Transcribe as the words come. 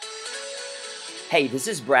Hey, this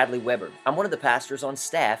is Bradley Weber. I'm one of the pastors on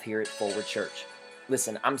staff here at Forward Church.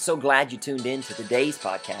 Listen, I'm so glad you tuned in to today's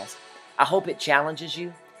podcast. I hope it challenges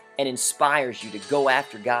you and inspires you to go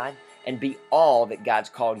after God and be all that God's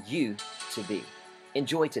called you to be.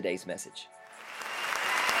 Enjoy today's message.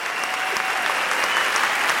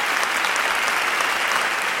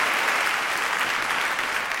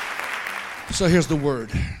 So here's the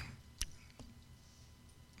word.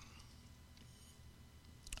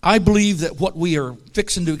 I believe that what we are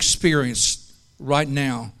fixing to experience right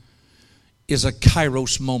now is a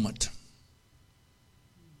Kairos moment.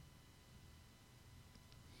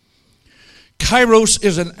 Kairos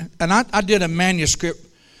is I did a manuscript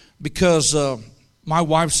because my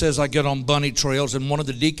wife says I get on bunny trails, and one of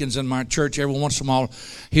the deacons in my church, every once in a while,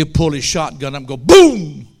 he'll pull his shotgun up and go,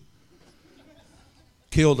 boom!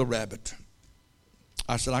 Kill the rabbit.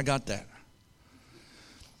 I said, I got that.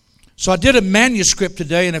 So I did a manuscript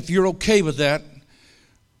today, and if you're okay with that,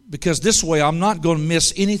 because this way I'm not going to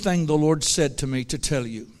miss anything the Lord said to me to tell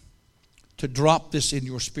you, to drop this in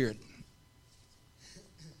your spirit.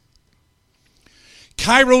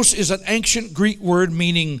 Kairos is an ancient Greek word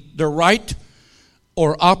meaning the right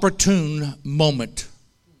or opportune moment.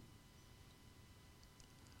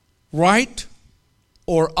 Right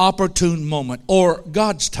or opportune moment, or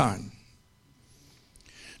God's time.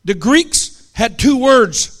 The Greeks had two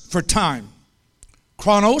words for time: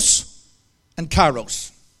 chronos and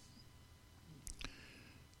kairos.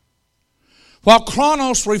 While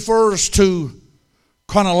chronos refers to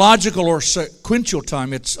chronological or sequential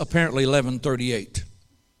time, it's apparently 11:38.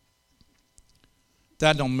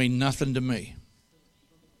 That don't mean nothing to me.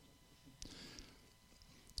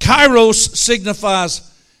 Kairos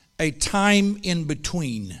signifies a time in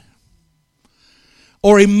between,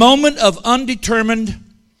 or a moment of undetermined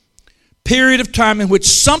period of time in which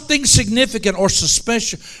something significant or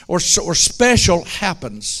special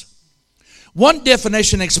happens. One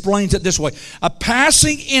definition explains it this way: a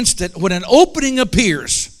passing instant when an opening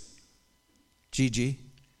appears,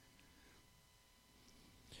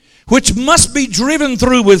 which must be driven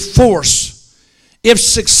through with force if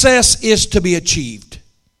success is to be achieved.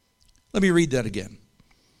 Let me read that again.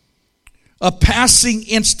 A passing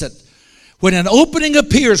instant when an opening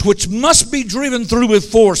appears, which must be driven through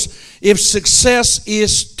with force if success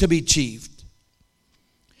is to be achieved.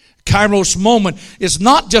 Kairos moment is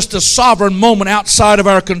not just a sovereign moment outside of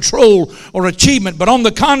our control or achievement, but on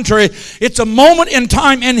the contrary, it's a moment in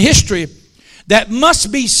time and history that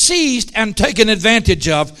must be seized and taken advantage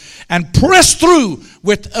of and pressed through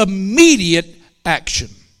with immediate action.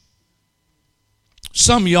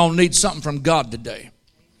 Some of y'all need something from God today.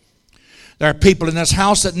 There are people in this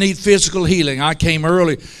house that need physical healing. I came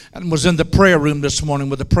early and was in the prayer room this morning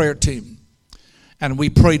with the prayer team. And we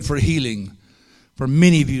prayed for healing for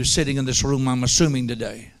many of you sitting in this room, I'm assuming,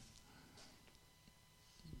 today.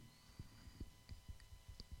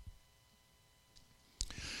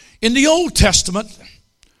 In the Old Testament,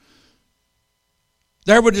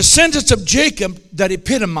 there were descendants of Jacob that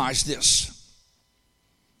epitomized this.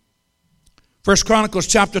 1 Chronicles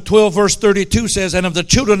chapter 12 verse 32 says, and of the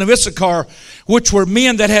children of Issachar, which were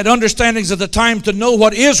men that had understandings of the time to know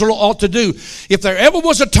what Israel ought to do. If there ever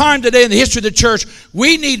was a time today in the history of the church,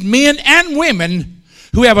 we need men and women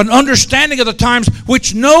who have an understanding of the times,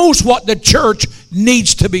 which knows what the church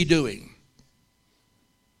needs to be doing.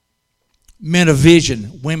 Men of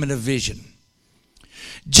vision, women of vision.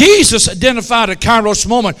 Jesus identified a Kairos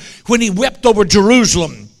moment when he wept over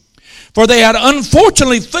Jerusalem, for they had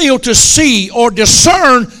unfortunately failed to see or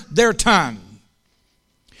discern their time.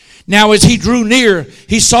 Now as he drew near,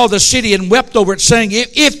 he saw the city and wept over it, saying,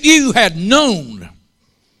 if you had known,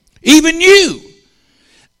 even you,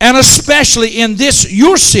 and especially in this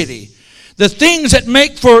your city, the things that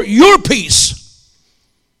make for your peace.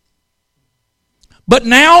 But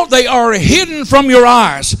now they are hidden from your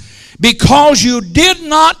eyes, because you did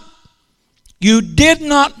not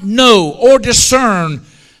know or discern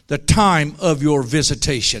the time of your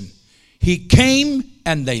visitation. He came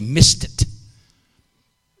and they missed it.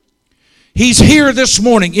 He's here this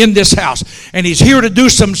morning in this house, and he's here to do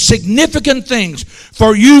some significant things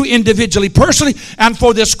for you individually, personally, and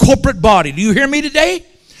for this corporate body. Do you hear me today?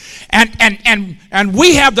 And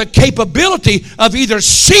we have the capability of either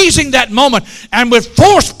seizing that moment and with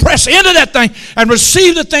force press into that thing and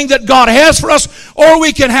receive the thing that God has for us, or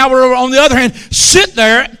we can, however, on the other hand, sit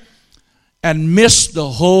there and miss the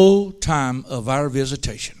whole time of our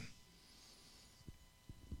visitation.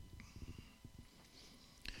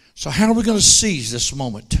 So how are we going to seize this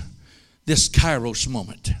moment, this Kairos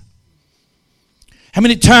moment? How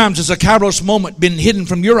many times has a Kairos moment been hidden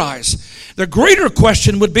from your eyes? The greater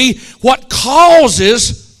question would be, what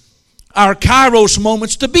causes our Kairos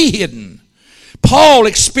moments to be hidden? Paul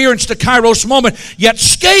experienced a Kairos moment, yet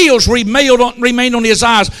scales remained on his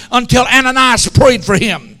eyes until Ananias prayed for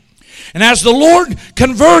him. And as the Lord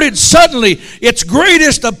converted suddenly its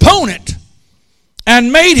greatest opponent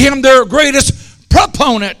and made him their greatest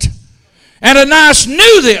proponent, Ananias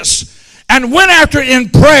knew this and went after it in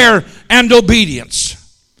prayer and obedience.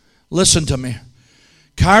 Listen to me.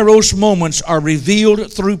 Kairos moments are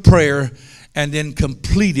revealed through prayer and then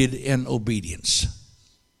completed in obedience.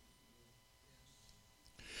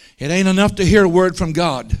 It ain't enough to hear a word from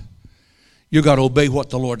God. You got to obey what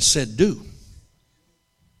the Lord said do.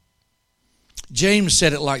 James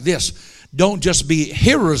said it like this: don't just be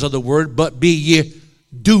hearers of the word, but be ye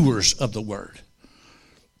doers of the word.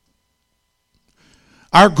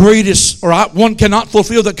 Our greatest, or one cannot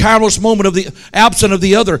fulfill the Kairos moment of the absent of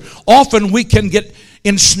the other. Often we can get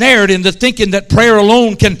ensnared into thinking that prayer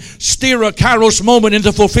alone can steer a Kairos moment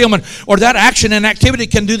into fulfillment, or that action and activity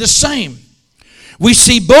can do the same. We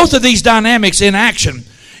see both of these dynamics in action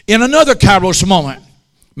in another Kairos moment.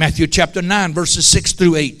 Matthew chapter 9, verses 6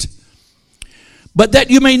 through 8. But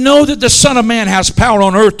that you may know that the Son of Man has power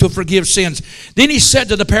on earth to forgive sins. Then he said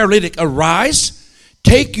to the paralytic, arise,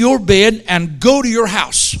 take your bed, and go to your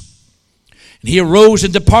house. And he arose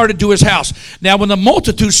and departed to his house. Now when the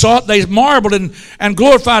multitude saw it, they marveled and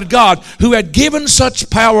glorified God, who had given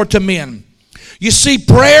such power to men. You see,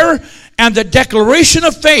 prayer and the declaration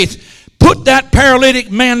of faith put that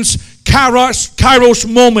paralytic man's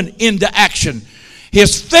Kairos moment into action.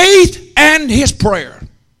 His faith and his prayer.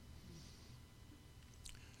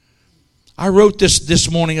 I wrote this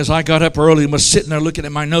morning as I got up early and was sitting there looking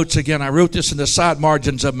at my notes again. I wrote this in the side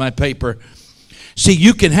margins of my paper. See,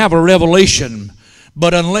 you can have a revelation,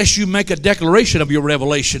 but unless you make a declaration of your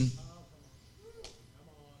revelation,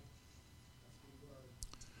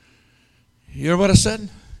 you hear what I said?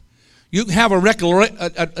 You can have a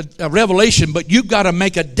revelation, but you've got to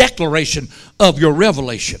make a declaration of your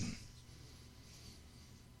revelation.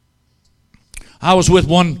 I was with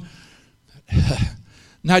one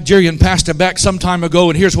Nigerian pastor back some time ago,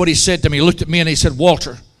 and here's what he said to me. He looked at me and he said,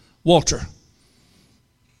 Walter.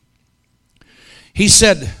 He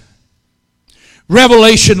said,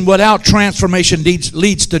 revelation without transformation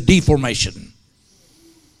leads to deformation.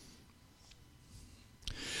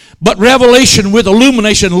 But revelation with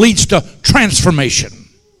illumination leads to transformation.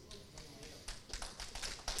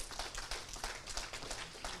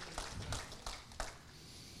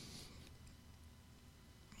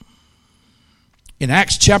 In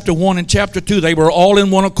Acts chapter 1 and chapter 2, they were all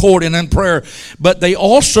in one accord and in prayer. But they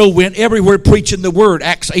also went everywhere preaching the word,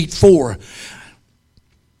 Acts 8:4.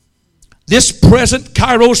 This present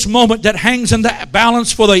Kairos moment that hangs in the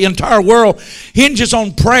balance for the entire world hinges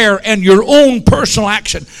on prayer and your own personal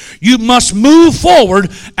action. You must move forward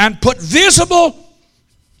and put visible,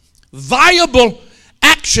 viable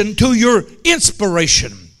action to your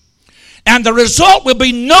inspiration. And the result will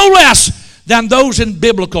be no less than those in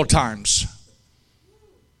biblical times.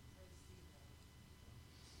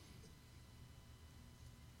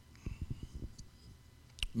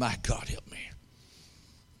 My God, help me.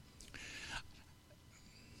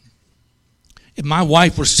 If my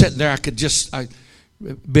wife was sitting there,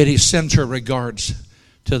 Betty sends her regards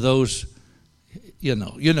to those, you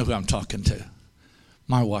know who I'm talking to.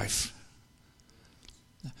 My wife.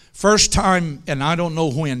 First time, and I don't know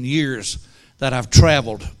when, years, that I've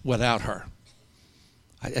traveled without her.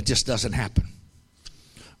 It just doesn't happen.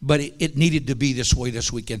 But it needed to be this way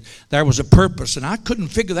this weekend. There was a purpose, and I couldn't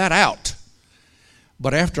figure that out.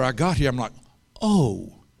 But after I got here, I'm like,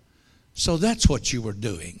 oh, so that's what you were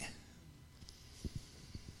doing.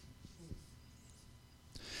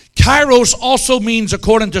 Kairos also means,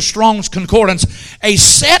 according to Strong's Concordance, a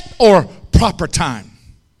set or proper time.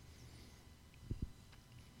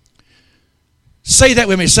 Say that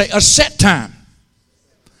with me. Say, a set time.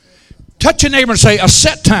 Touch your neighbor and say, a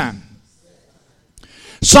set time.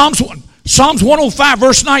 Psalms 105,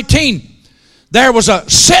 verse 19. There was a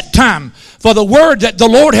set time for the word that the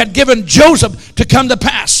Lord had given Joseph to come to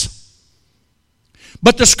pass.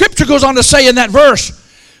 But the scripture goes on to say in that verse,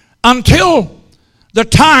 until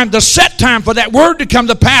the set time for that word to come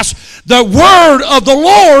to pass, the word of the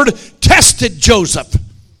Lord tested Joseph.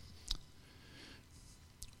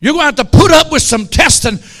 You're going to have to put up with some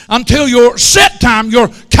testing until your set time, your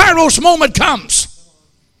Kairos moment comes.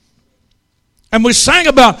 And we sang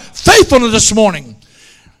about faithfulness this morning.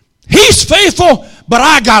 He's faithful, but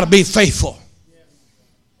I got to be faithful.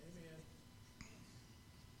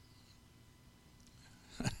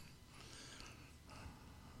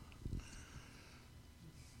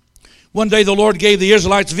 One day the Lord gave the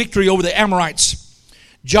Israelites victory over the Amorites.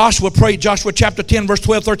 Joshua prayed, Joshua chapter 10, verse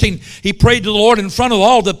 12, 13. He prayed to the Lord in front of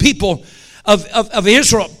all the people of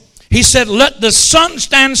Israel. He said, let the sun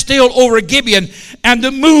stand still over Gibeon and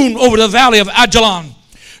the moon over the valley of Ajalon.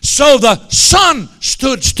 So the sun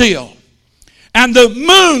stood still and the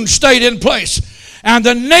moon stayed in place. And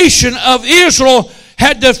the nation of Israel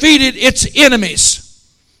had defeated its enemies.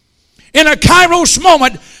 In a Kairos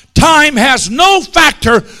moment, time has no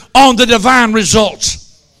factor on the divine results.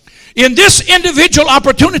 In this individual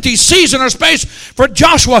opportunity, season, or space for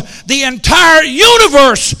Joshua, the entire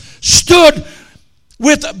universe stood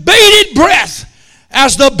with bated breath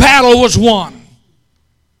as the battle was won.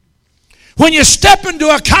 When you step into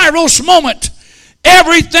a Kairos moment,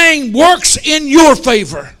 everything works in your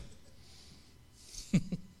favor.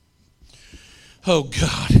 Oh,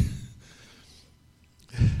 God.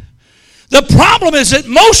 The problem is that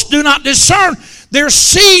most do not discern their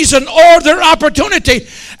season or their opportunity.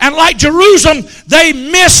 And like Jerusalem, they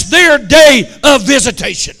miss their day of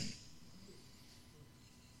visitation.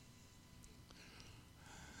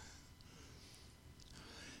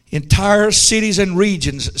 Entire cities and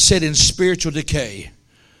regions sit in spiritual decay,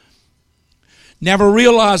 never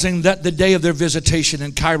realizing that the day of their visitation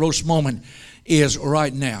and Kairos moment is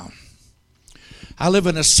right now. I live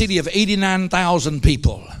in a city of 89,000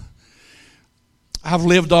 people. I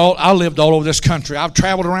lived all over this country. I've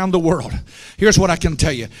traveled around the world. Here's what I can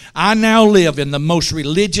tell you. I now live in the most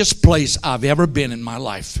religious place I've ever been in my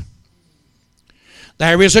life.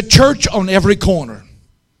 There is a church on every corner.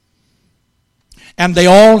 And they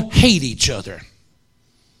all hate each other.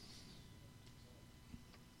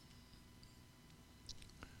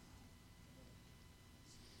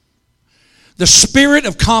 The spirit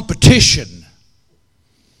of competition.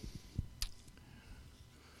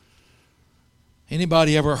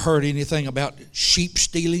 Anybody ever heard anything about sheep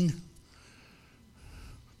stealing?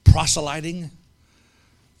 Proselyting?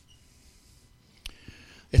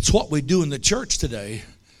 It's what we do in the church today.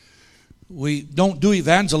 We don't do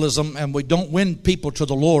evangelism and we don't win people to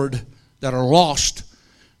the Lord that are lost.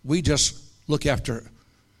 We just look after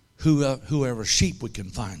whoever sheep we can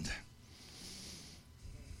find.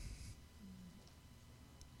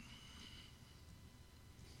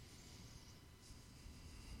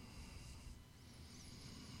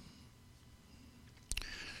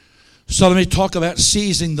 So let me talk about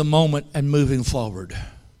seizing the moment and moving forward.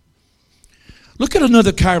 Look at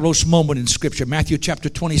another Kairos moment in Scripture. Matthew chapter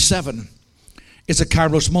 27 is a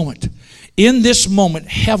Kairos moment. In this moment,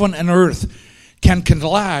 heaven and earth can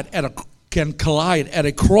collide at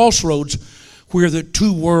a crossroads where the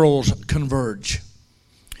two worlds converge.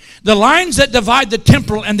 The lines that divide the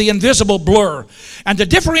temporal and the invisible blur, and to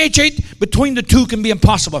differentiate between the two can be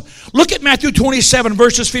impossible. Look at Matthew 27,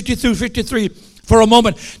 verses 50 through 53 for a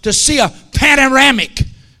moment to see a panoramic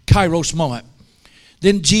Kairos moment.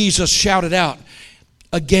 Then Jesus shouted out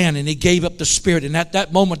again, and he gave up the spirit. And at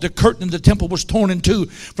that moment, the curtain in the temple was torn in two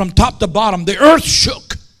from top to bottom. The earth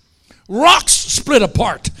shook. Rocks split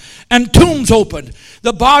apart and tombs opened.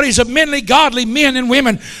 The bodies of many godly men and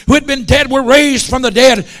women who had been dead were raised from the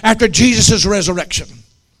dead after Jesus' resurrection.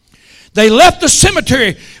 They left the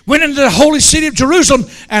cemetery, went into the holy city of Jerusalem,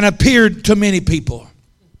 and appeared to many people.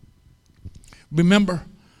 Remember,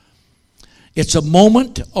 it's a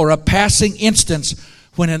moment or a passing instance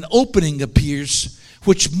when an opening appears,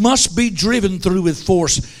 which must be driven through with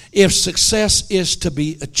force if success is to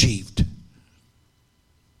be achieved.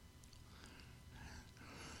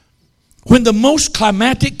 When the most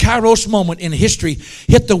climactic Kairos moment in history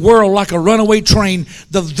hit the world like a runaway train,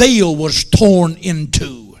 the veil was torn in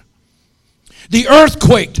two. The earth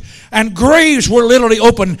quaked, and graves were literally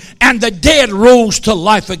opened, and the dead rose to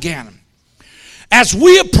life again. As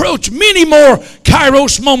we approach many more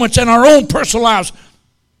Kairos moments in our own personal lives,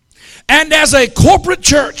 and as a corporate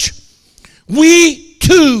church, we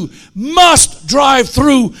too must drive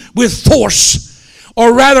through with force,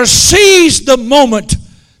 or rather seize the moment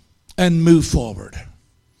and move forward.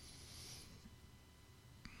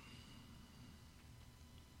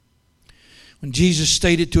 When Jesus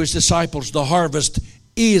stated to his disciples, the harvest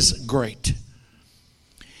is great,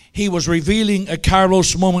 he was revealing a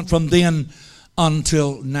Kairos moment from then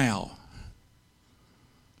until now.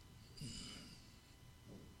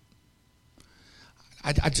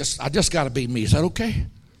 I just got to be me. Is that okay?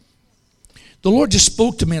 The Lord just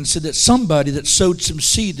spoke to me and said that somebody that sowed some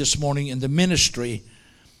seed this morning in the ministry,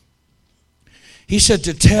 he said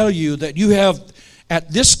to tell you that you have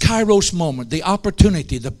at this Kairos moment the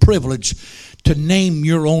opportunity, the privilege to name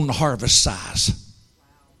your own harvest size.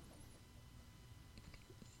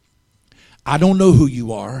 I don't know who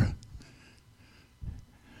you are,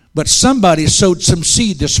 But somebody sowed some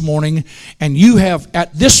seed this morning, and you have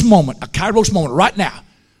at this moment, a Kairos moment right now,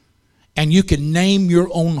 and you can name your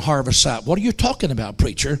own harvest out. What are you talking about,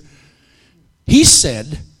 preacher? He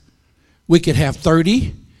said we could have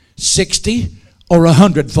 30, 60, or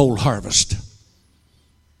 100-fold harvest.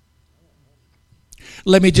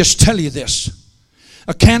 Let me just tell you this.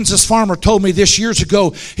 A Kansas farmer told me this years ago.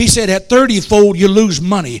 He said at 30-fold you lose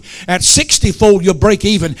money. At 60-fold you break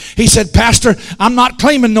even. He said, Pastor, I'm not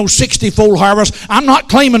claiming no 60-fold harvest. I'm not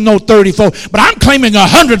claiming no 30-fold. But I'm claiming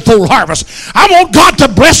 100-fold harvest. I want God to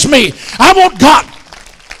bless me. I want God.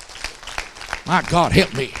 My God,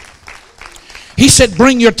 help me. He said,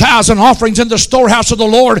 bring your tithes and offerings in the storehouse of the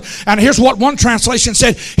Lord. And here's what one translation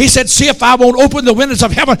said. He said, see if I won't open the windows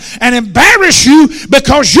of heaven and embarrass you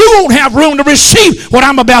because you won't have room to receive what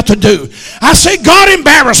I'm about to do. I say, God,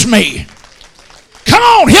 embarrass me. Come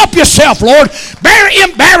on, help yourself, Lord.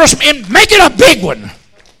 Embarrass me and make it a big one.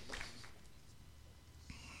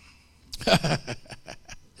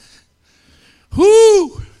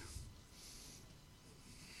 Whoo!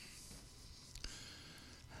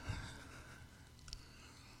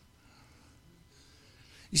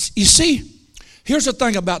 You see, here's the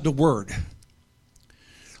thing about the Word.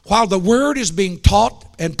 While the Word is being taught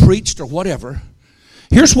and preached or whatever,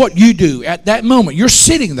 here's what you do at that moment. You're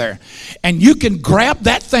sitting there, and you can grab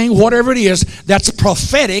that thing, whatever it is, that's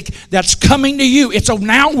prophetic, that's coming to you. It's a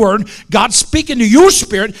now word. God's speaking to your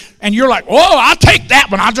spirit, and you're like, oh, I'll take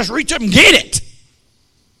that one. I'll just reach up and get it.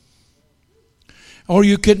 Or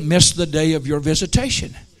you could miss the day of your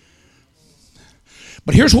visitation.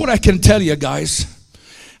 But here's what I can tell you, guys.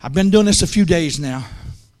 I've been doing this a few days now.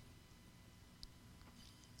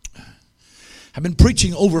 I've been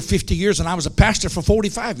preaching over 50 years, and I was a pastor for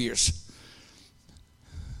 45 years.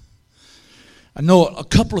 I know a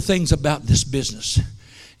couple of things about this business,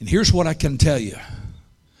 and here's what I can tell you.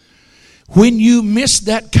 When you miss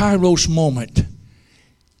that Kairos moment,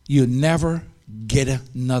 you never get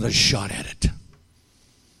another shot at it.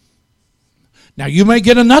 Now, you may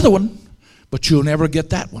get another one, but you'll never get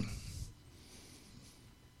that one.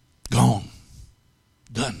 Gone.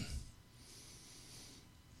 Done.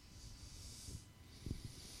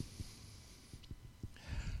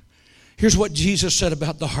 Here's what Jesus said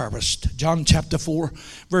about the harvest. John chapter 4,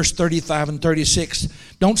 verse 35 and 36.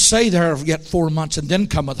 Don't say there are yet 4 months and then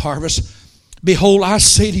cometh harvest. Behold, I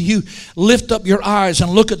say to you, lift up your eyes and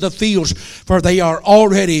look at the fields, for they are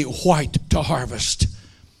already white to harvest.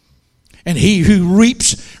 And he who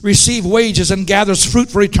reaps receive wages and gathers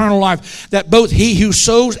fruit for eternal life, that both he who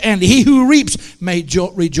sows and he who reaps may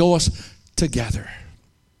rejoice together.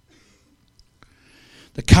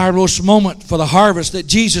 The Kairos moment for the harvest that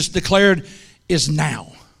Jesus declared is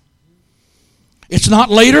now. It's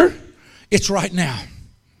not later, it's right now.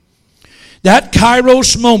 That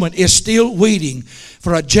Kairos moment is still waiting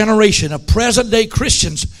for a generation of present-day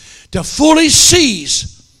Christians to fully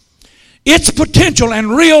seize its potential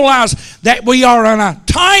and realize that we are in a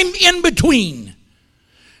time in between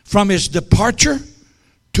from his departure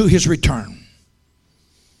to his return.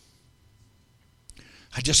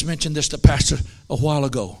 I just mentioned this to Pastor a while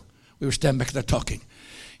ago. We were standing back there talking.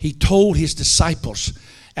 He told his disciples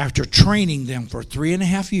after training them for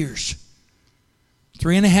 3.5 years,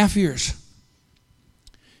 3.5 years,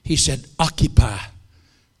 he said, occupy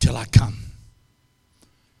till I come.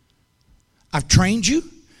 I've trained you.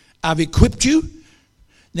 I've equipped you.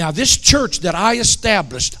 Now this church that I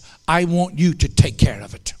established, I want you to take care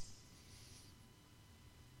of it.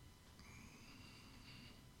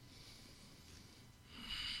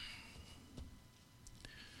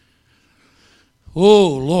 Oh,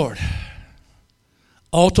 Lord.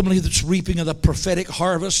 Ultimately, this reaping of the prophetic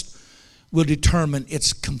harvest will determine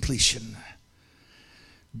its completion.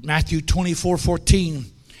 Matthew 24:14.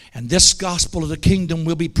 And this gospel of the kingdom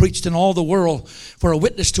will be preached in all the world for a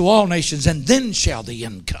witness to all nations, and then shall the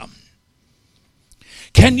end come.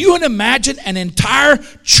 Can you imagine an entire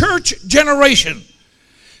church generation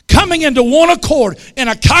coming into one accord in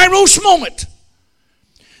a Kairos moment,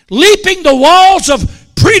 leaping the walls of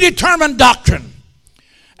predetermined doctrine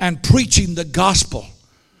and preaching the gospel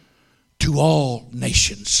to all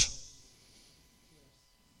nations?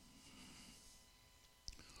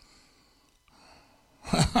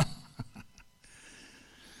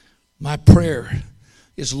 My prayer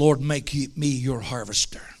is, Lord, make me your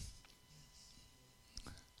harvester.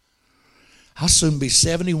 I'll soon be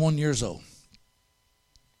 71 years old.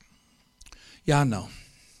 Yeah, I know.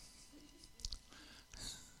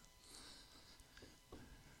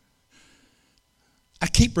 I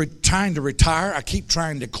keep trying to retire. I keep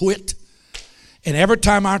trying to quit. And every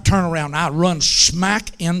time I turn around, I run smack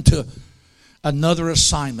into another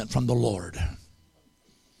assignment from the Lord.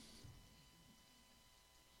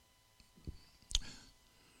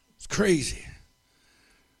 It's crazy.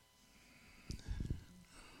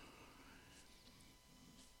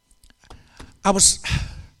 I was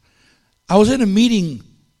in a meeting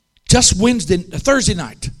just Thursday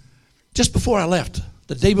night, just before I left,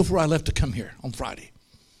 the day before I left to come here on Friday.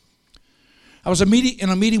 I was in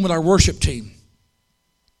a meeting with our worship team.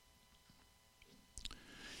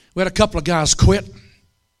 We had a couple of guys quit,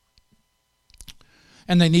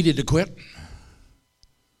 and they needed to quit.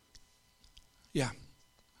 Yeah,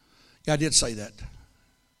 I did say that.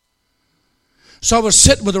 So I was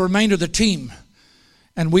sitting with the remainder of the team,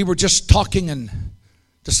 and we were just talking and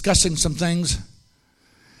discussing some things.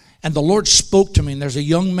 And the Lord spoke to me, and there's a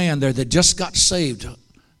young man there that just got saved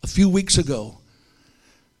a few weeks ago,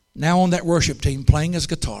 now on that worship team playing his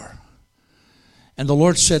guitar. And the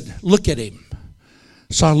Lord said, look at him.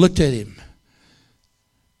 So I looked at him.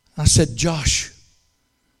 I said, Josh,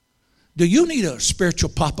 do you need a spiritual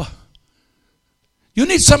papa? You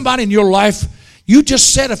need somebody in your life. You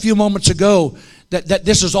just said a few moments ago that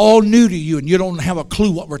this is all new to you and you don't have a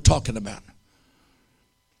clue what we're talking about.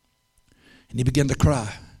 And he began to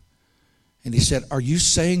cry. And he said, are you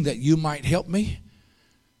saying that you might help me?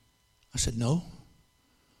 I said, no.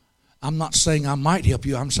 I'm not saying I might help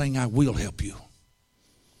you. I'm saying I will help you.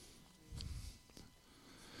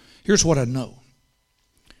 Here's what I know.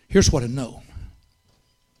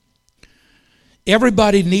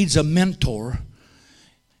 Everybody needs a mentor,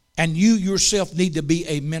 and you yourself need to be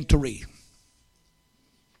a mentoree.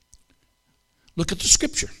 Look at the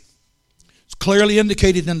scripture. It's clearly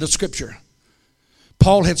indicated in the scripture.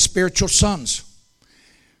 Paul had spiritual sons.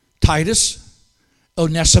 Titus,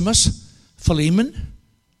 Onesimus, Philemon,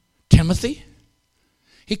 Timothy.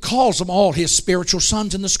 He calls them all his spiritual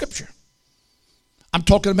sons in the scripture. I'm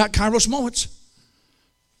talking about Kairos moments.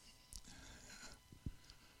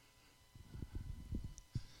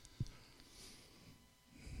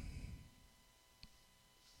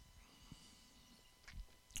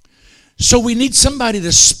 So we need somebody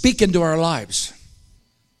to speak into our lives.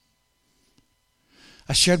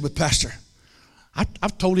 I shared with Pastor.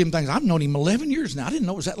 I've told him things. I've known him 11 years now. I didn't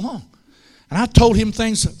know it was that long. And I told him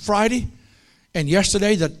things Friday and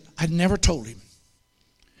yesterday that I'd never told him.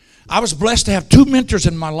 I was blessed to have two mentors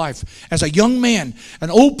in my life. As a young man, an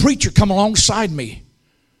old preacher come alongside me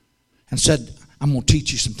and said, I'm going to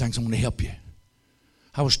teach you some things. I'm going to help you.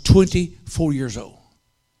 I was 24 years old.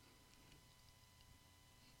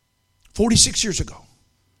 46 years ago.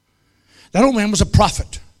 That old man was a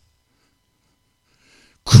prophet.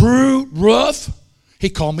 Crude, rough. He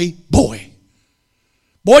called me boy.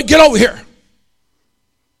 Boy, get over here.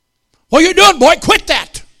 What are you doing, boy? Quit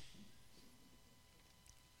that.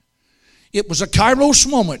 It was a Kairos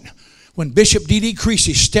moment when Bishop D.D.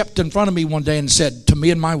 Creasy stepped in front of me one day and said to me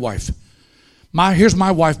and my wife, here's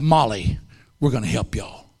my wife, Molly. We're going to help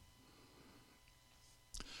y'all.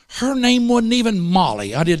 Her name wasn't even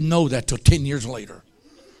Molly. I didn't know that till 10 years later.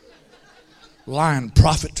 Lying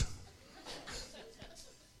prophet.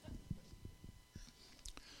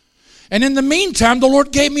 And in the meantime, the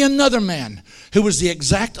Lord gave me another man who was the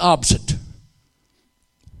exact opposite.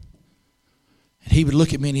 And he would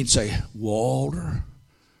look at me and he'd say, Walter,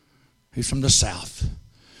 he's from the South.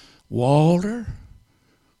 Walter,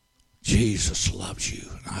 Jesus loves you,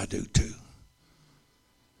 and I do too.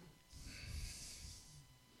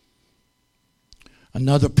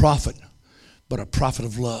 Another prophet, but a prophet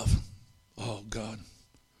of love. Oh, God.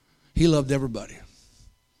 He loved everybody.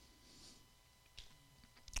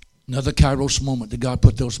 Another Kairos moment that God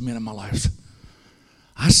put those men in my life.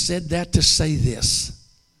 I said that to say this.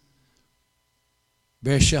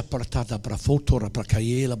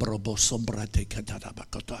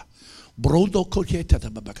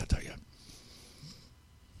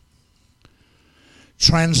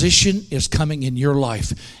 Transition is coming in your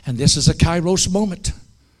life, and this is a Kairos moment.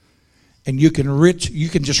 And you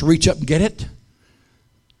can just reach up and get it,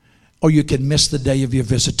 or you can miss the day of your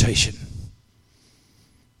visitation.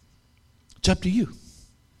 It's up to you.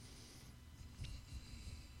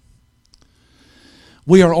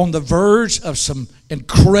 We are on the verge of some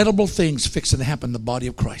incredible things fixing to happen in the body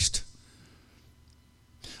of Christ.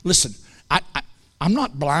 Listen, I'm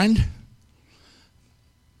not blind.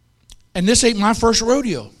 And this ain't my first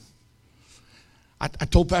rodeo. I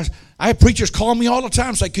told Pastor, I have preachers call me all the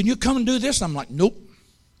time, say, can you come and do this? And I'm like, nope,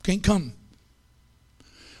 can't come.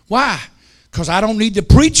 Why? Because I don't need to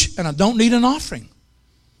preach and I don't need an offering.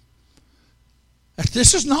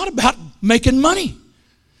 This is not about making money.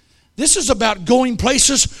 This is about going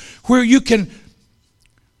places where you can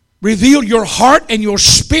reveal your heart and your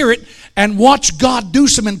spirit and watch God do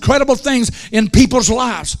some incredible things in people's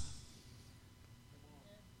lives.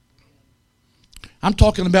 I'm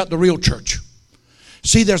talking about the real church.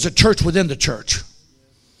 See, there's a church within the church.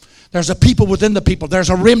 There's a people within the people. There's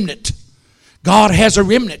a remnant. God has a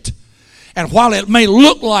remnant. And while it may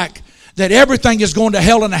look like that everything is going to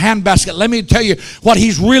hell in a handbasket, let me tell you what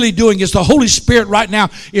He's really doing is the Holy Spirit right now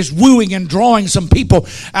is wooing and drawing some people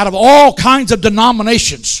out of all kinds of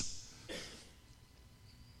denominations.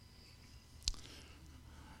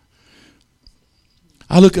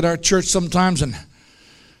 I look at our church sometimes and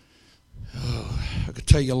I could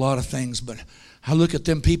tell you a lot of things, but I look at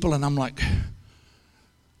them people and I'm like,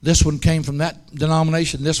 this one came from that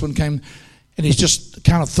denomination, this one came, and He's just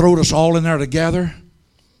kind of thrown us all in there together.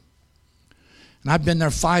 And I've been there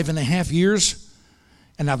 5.5 years,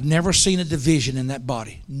 and I've never seen a division in that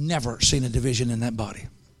body. Never seen a division in that body.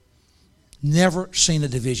 Never seen a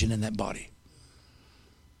division in that body.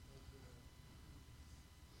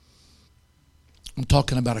 I'm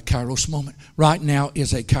talking about a Kairos moment. Right now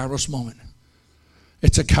is a Kairos moment.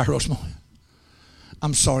 It's a Kairos moment.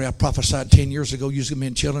 I'm sorry, I prophesied 10 years ago using me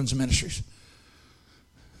in children's ministries.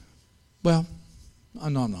 Well,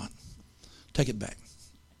 no, I'm not. Take it back.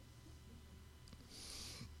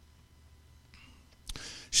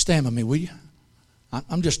 Stand with me, will you?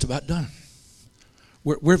 I'm just about done.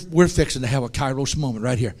 We're fixing to have a Kairos moment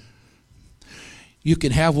right here. You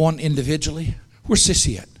can have one individually. Where's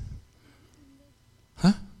Sissy at?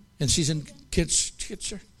 Huh? And she's in kids'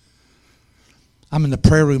 church. I'm in the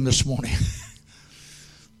prayer room this morning.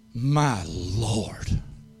 My Lord.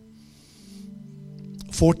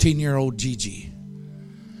 14-year-old Gigi.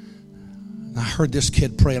 I heard this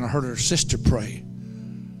kid pray, and I heard her sister pray.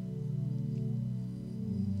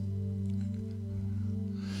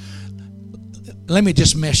 Let me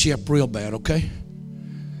just mess you up real bad, okay?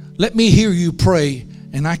 Let me hear you pray,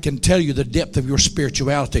 and I can tell you the depth of your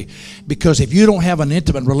spirituality. Because if you don't have an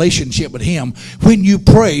intimate relationship with Him, when you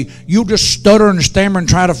pray, you'll just stutter and stammer and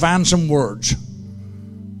try to find some words.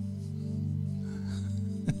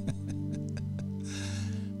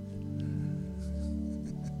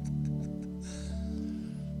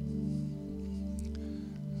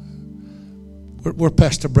 Where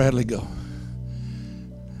Pastor Bradley go?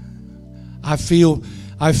 I feel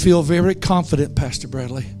very confident, Pastor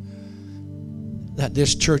Bradley, that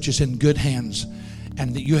this church is in good hands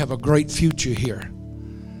and that you have a great future here,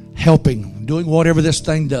 helping, doing whatever this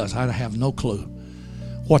thing does. I have no clue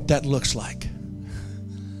what that looks like,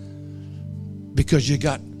 because you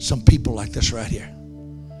got some people like this right here.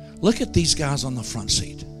 Look at these guys on the front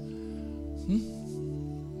seat.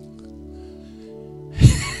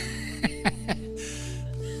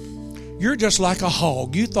 You're just like a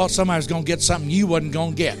hog. You thought somebody was going to get something you wasn't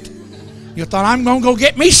going to get. You thought, I'm going to go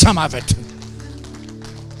get me some of it.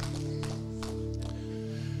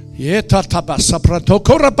 I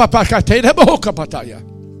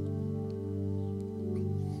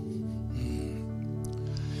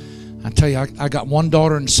tell you, I got one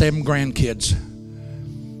daughter and 7 grandkids.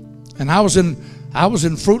 And I was in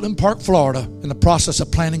Fruitland Park, Florida, in the process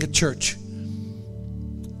of planning a church.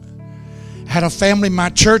 Had a family in my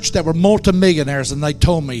church that were multimillionaires, and they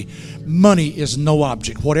told me money is no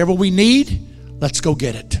object. Whatever we need, let's go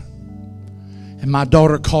get it. And my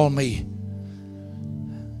daughter called me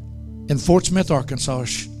in Fort Smith, Arkansas.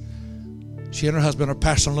 She and her husband are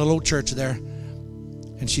pastoring a little old church there.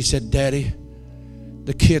 And she said, Daddy,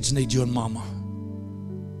 the kids need you and Mama.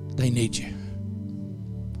 They need you.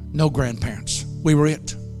 No grandparents. We were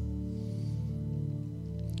it.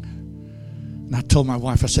 And I told my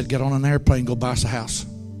wife, I said, get on an airplane, go buy us a house.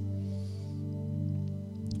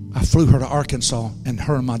 I flew her to Arkansas, and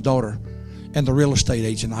her and my daughter and the real estate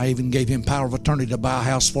agent. I even gave him power of attorney to buy a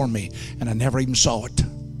house for me, and I never even saw it.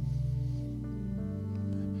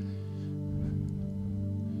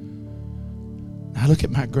 I look at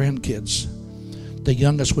my grandkids. The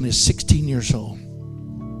youngest one is 16 years old.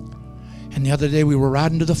 And the other day we were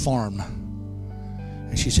riding to the farm,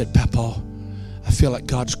 and she said, Papa, I feel like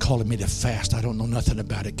God's calling me to fast. I don't know nothing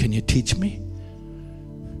about it. Can you teach me?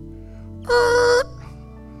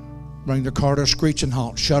 Bring the car to a screeching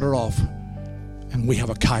halt. Shut her off. And we have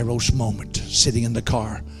a Kairos moment sitting in the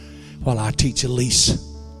car while I teach Elise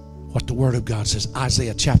what the Word of God says.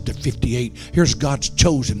 Isaiah chapter 58. Here's God's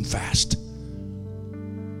chosen fast.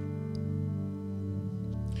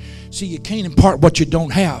 See, you can't impart what you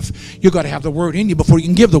don't have. You got to have the Word in you before you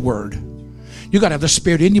can give the Word. You got to have the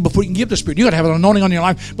Spirit in you before you can give the Spirit. You got to have an anointing on your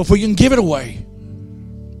life before you can give it away.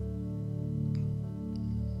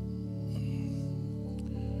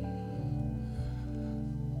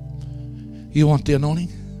 You want the anointing?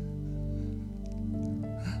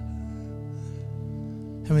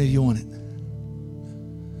 How many of you want it?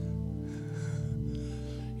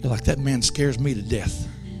 You're like, that man scares me to death.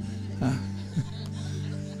 Huh?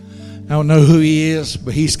 I don't know who he is,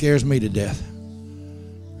 but he scares me to death.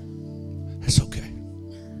 That's okay.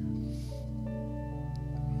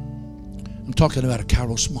 I'm talking about a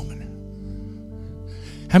Kairos moment.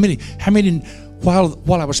 How many,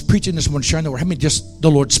 while I was preaching this morning, sharing the word, how many just the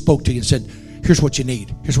Lord spoke to you and said, here's what you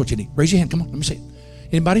need. Here's what you need. Raise your hand. Come on, let me see it.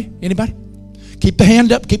 Anybody? Anybody? Keep the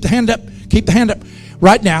hand up. Keep the hand up. Keep the hand up.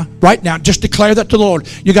 Right now, just declare that to the Lord.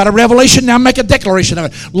 You got a revelation, now make a declaration of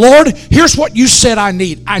it. Lord, here's what you said I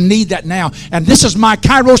need. I need that now. And this is my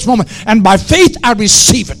Kairos moment. And by faith, I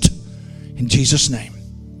receive it. In Jesus' name.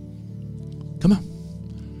 Come on.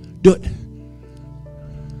 Do it.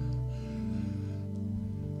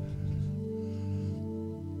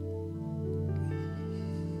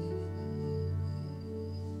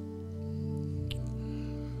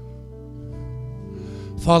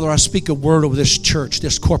 Father, I speak a word over this church,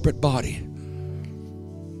 this corporate body.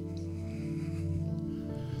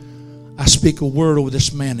 I speak a word over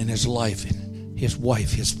this man in his life, and his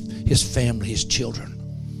wife, his family, his children.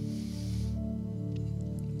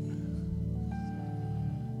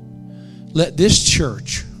 Let this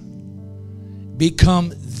church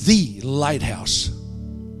become the lighthouse,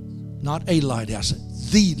 not a lighthouse,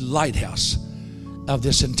 the lighthouse of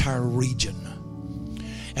this entire region.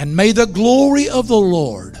 And may the glory of the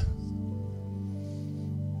Lord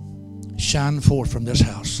shine forth from this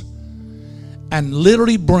house and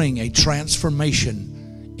literally bring a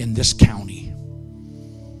transformation in this county.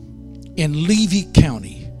 In Levy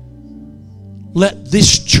County, let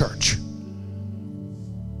this church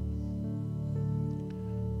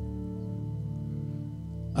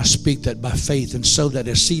I speak that by faith and sow that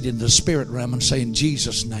as seed in the spirit realm and say in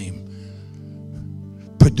Jesus'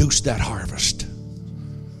 name, produce that harvest.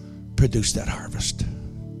 Produce that harvest.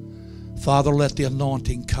 Father, let the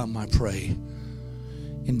anointing come, I pray.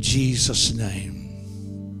 In Jesus' name.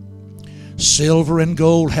 Silver and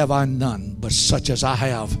gold have I none, but such as I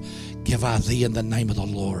have, give I thee in the name of the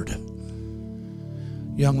Lord.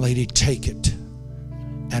 Young lady, take it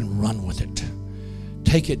and run with it.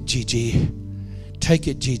 Take it, Gigi. Take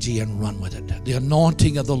it, Gigi, and run with it. The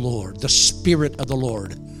anointing of the Lord, the Spirit of the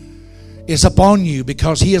Lord is upon you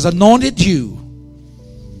because He has anointed you.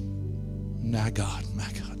 My God, my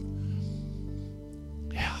God.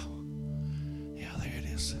 Yeah, there it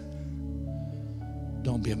is.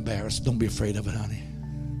 Don't be embarrassed. Don't be afraid of it, honey.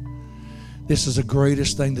 This is the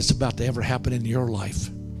greatest thing that's about to ever happen in your life.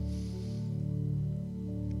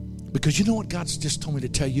 Because you know what God's just told me to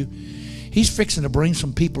tell you? He's fixing to bring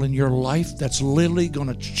some people in your life that's literally going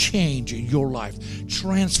to change your life.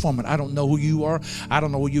 Transform it. I don't know who you are. I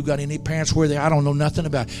don't know whether you got any parents, where they are. I don't know nothing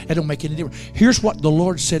about it. It don't make any difference. Here's what the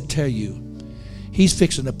Lord said tell you. He's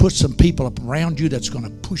fixing to put some people up around you that's going to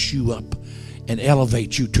push you up and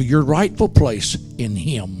elevate you to your rightful place in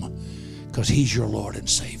Him, because He's your Lord and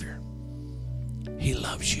Savior. He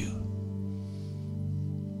loves you.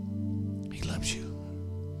 He loves you.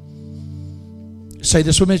 Say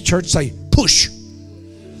this with me, church. Say, push.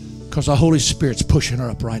 Because the Holy Spirit's pushing her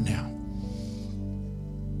up right now.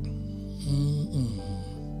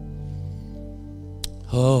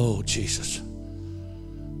 Oh, Jesus.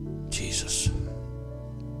 Jesus.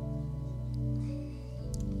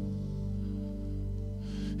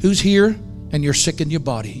 Who's here and you're sick in your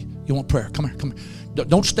body? You want prayer? Come here, come here.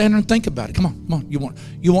 Don't stand there and think about it. Come on, come on. You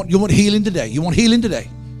want healing today. You want healing today.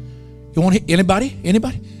 You want anybody?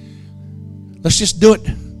 Anybody? Let's just do it.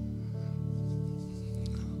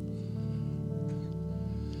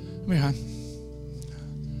 Come here, hon.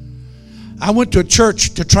 I went to a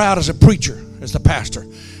church to try out as a preacher, as the pastor.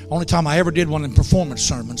 Only time I ever did one in performance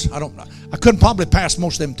sermons. I couldn't probably pass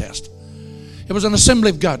most of them tests. It was an Assembly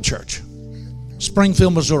of God church.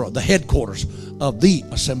 Springfield, Missouri, the headquarters of the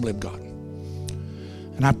Assembly of God.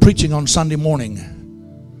 And I'm preaching on Sunday morning.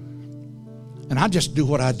 And I just do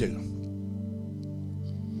what I do.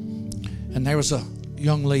 And there was a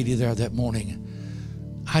young lady there that morning.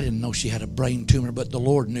 I didn't know she had a brain tumor, but the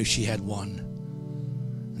Lord knew she had one.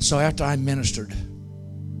 And so after I ministered,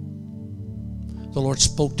 the Lord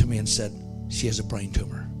spoke to me and said, she has a brain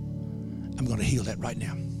tumor. I'm going to heal that right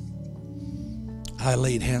now. I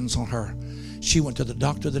laid hands on her. She went to the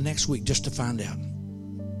doctor the next week just to find out.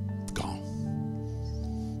 Gone.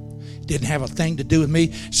 Didn't have a thing to do with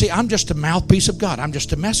me. See, I'm just a mouthpiece of God. I'm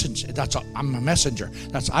just a messenger. I'm a messenger.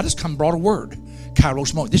 I just come brought a word.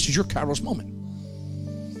 Kairos moment. This is your Kairos moment.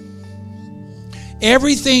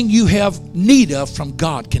 Everything you have need of from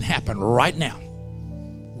God can happen right now.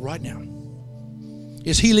 Right now.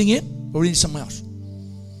 Is healing it, or we need something else?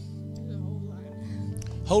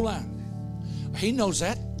 Hold on. He knows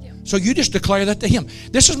that. So you just declare that to him.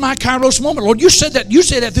 This is my Kairos moment, Lord. You said that. You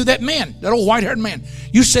said that through that man, that old white-haired man.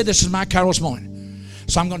 You said this is my Kairos moment.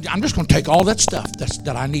 So I'm just going to take all that stuff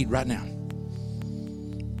that I need right now.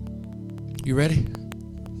 You ready?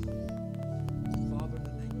 Father, in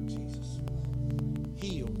the name of Jesus,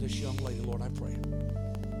 heal this young lady, Lord, I pray.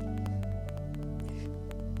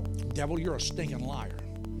 Devil, you're a stinking liar.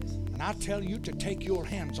 And I tell you to take your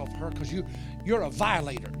hands off her because you're a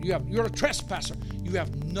violator. You're a trespasser. You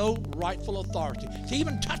have no rightful authority to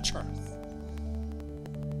even touch her.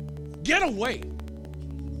 Get away.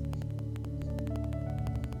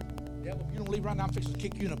 Devil, if you don't leave right now, I'm fixing to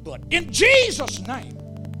kick you in the butt. In Jesus' name,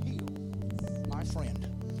 heal my friend.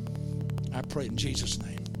 I pray in Jesus'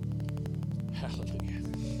 name. Hallelujah.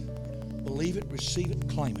 Believe it, receive it,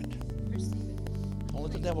 claim it. Don't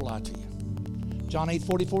let the devil lie to you. John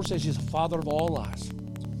 8:44 says he's the father of all lies.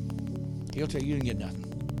 He'll tell you didn't get nothing.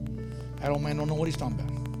 That old man don't know what he's talking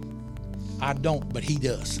about. I don't, but he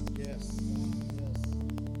does. Yes.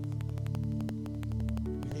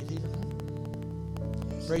 You need healing?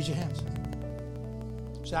 Raise your hands.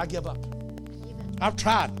 Say, I give up. I've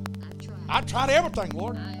tried. I've tried everything,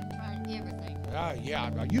 Lord. I have tried everything.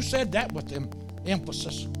 Yeah, you said that with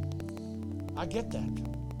emphasis. I get that.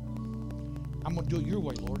 I'm going to do it your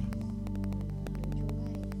way, Lord.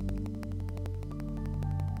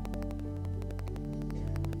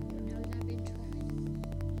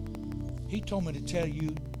 He told me to tell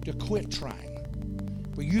you to quit trying,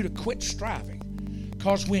 for you to quit striving.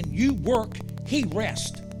 Because when you work, he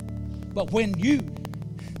rests. But when you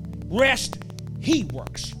rest, he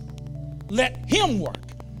works. Let him work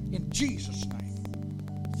in Jesus' name.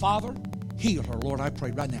 Father, heal her, Lord, I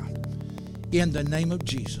pray right now. In the name of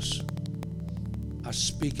Jesus, I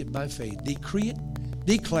speak it by faith. Decree it,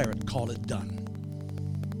 declare it, call it done.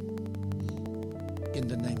 In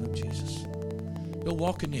the name of Jesus. You'll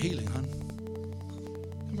walk in your healing, hon.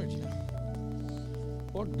 Come here, Gina.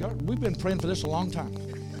 Lord God, we've been praying for this a long time.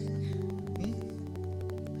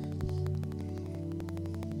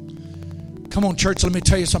 Come on, church, let me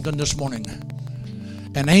tell you something this morning.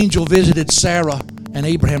 An angel visited Sarah and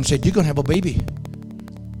Abraham and said, you're going to have a baby.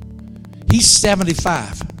 He's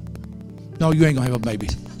 75. No, you ain't going to have a baby.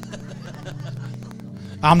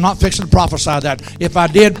 I'm not fixing to prophesy that. If I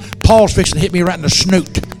did, Paul's fixing to hit me right in the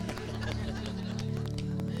snoot.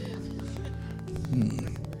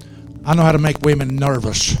 I know how to make women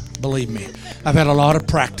nervous, believe me. I've had a lot of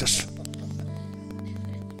practice.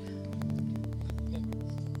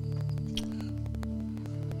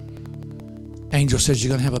 Angel says you're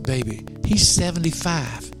going to have a baby. He's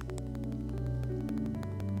 75.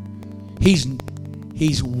 He's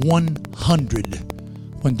 100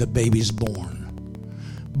 when the baby's born.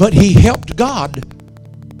 But he helped God.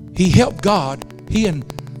 He and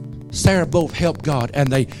Sarah both helped God. And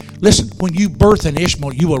they, listen, when you birth an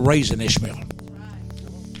Ishmael, you will raise an Ishmael.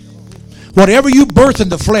 Whatever you birth in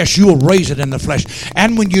the flesh, you will raise it in the flesh.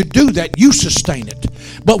 And when you do that, you sustain it.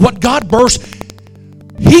 But what God births,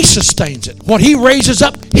 he sustains it. What he raises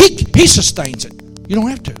up, he sustains it. You don't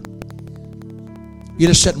have to. You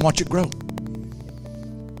just sit and watch it grow.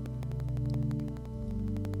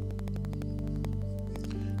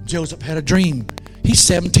 Joseph had a dream. He's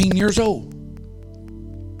 17 years old.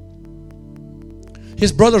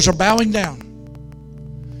 His brothers are bowing down.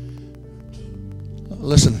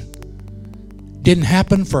 Listen, didn't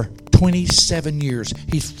happen for 27 years.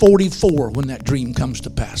 He's 44 when that dream comes to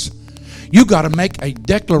pass. You got to make a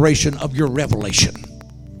declaration of your revelation.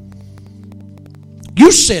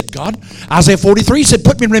 You said, God, Isaiah 43 said,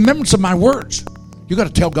 put me in remembrance of my words. You got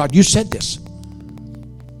to tell God, you said this.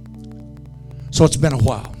 So it's been a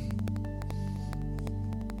while.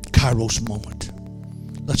 Kairos moment.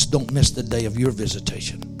 Let's don't miss the day of your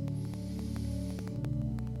visitation.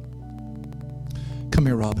 Come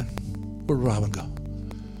here, Robin. Where'd Robin go?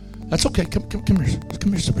 That's okay. Come here.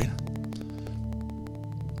 Come here, Sabrina.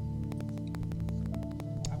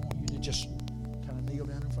 I want you to just kind of kneel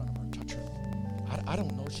down in front of her and touch her. I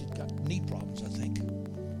don't know. She's got knee problems, I think.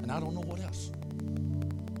 And I don't know what else.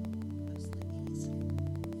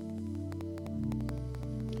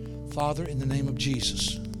 Father, in the name of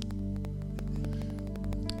Jesus.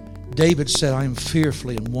 David said, I am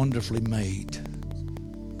fearfully and wonderfully made.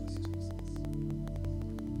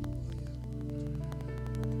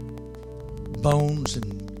 Bones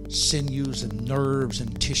and sinews and nerves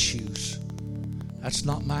and tissues. That's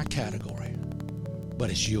not my category, but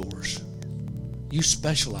it's yours. You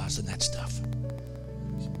specialize in that stuff.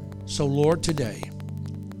 So, Lord, today,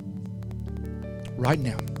 right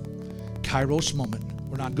now, Kairos moment.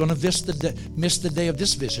 We're not going to miss the day of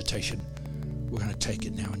this visitation. We're going to take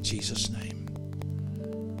it now in Jesus' name.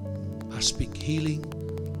 I speak healing,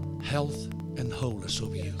 health, and wholeness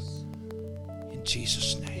over you. In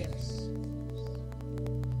Jesus' name.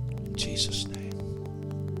 In Jesus' name.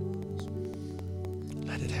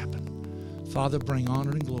 Let it happen. Father, bring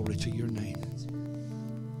honor and glory to your name.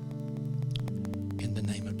 In the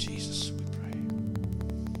name of Jesus, we pray.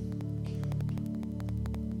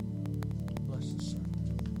 Bless the servant.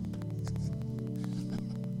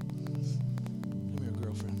 Come here,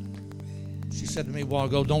 girlfriend. She said to me a while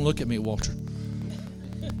ago, don't look at me, Walter.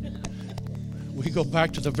 We go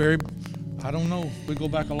back to the very, I don't know, we go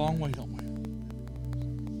back a long way, don't we?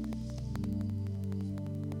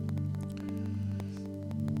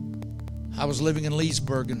 I was living in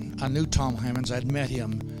Leesburg, and I knew Tom Hammonds. I'd met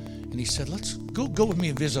him, and he said, let's go with me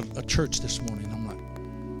and visit a church this morning. I'm like,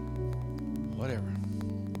 whatever.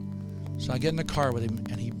 So I get in the car with him,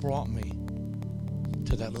 and he brought me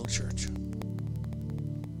to that little church.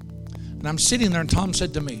 And I'm sitting there, and Tom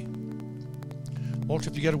said to me, Walter,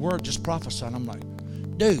 if you get a word, just prophesy. And I'm like,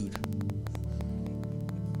 dude,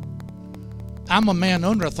 I'm a man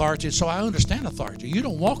under authority, so I understand authority. You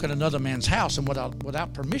don't walk in another man's house and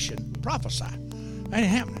without permission prophesy. That ain't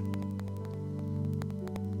happening.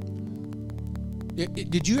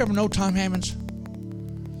 Did you ever know Tom Hammonds?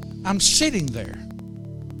 I'm sitting there.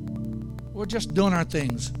 We're just doing our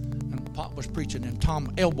things, and Pop was preaching, and Tom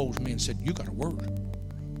elbows me and said, you got a word.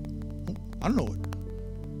 Oh, I don't know it.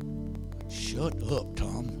 Shut up,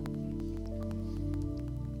 Tom.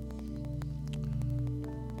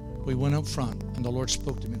 We went up front, and the Lord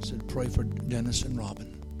spoke to me and said, pray for Dennis and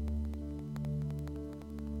Robin.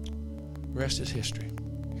 The rest is history.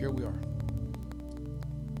 Here we are.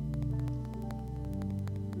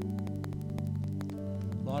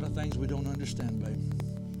 A lot of things we don't understand, babe.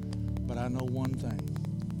 But I know one thing.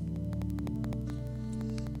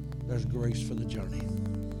 There's grace for the journey.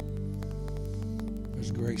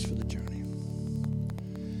 There's grace for the journey.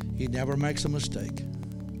 He never makes a mistake.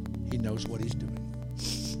 He knows what he's doing.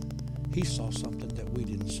 He saw something that we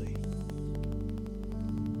didn't see.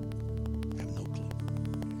 Have no clue.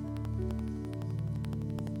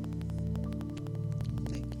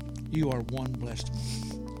 You are one blessed man.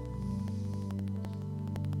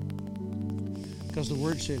 Because the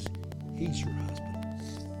word says, he's your husband.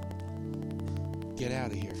 Get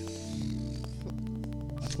out of here.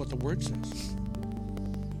 That's what the word says.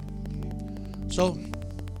 So,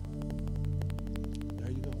 there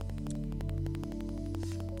you go.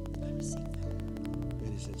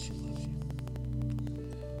 Betty said she loves you.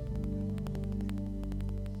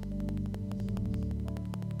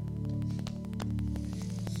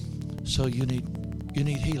 So you need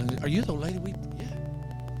healing. Are you the lady we? Yeah.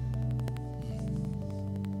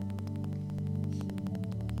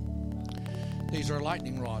 These are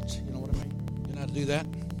lightning rods. You know what I mean? You know how to do that?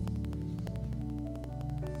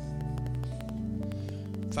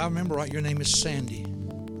 If I remember right, your name is Sandy.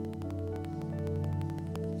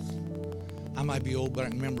 I might be old, but I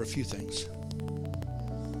can remember a few things.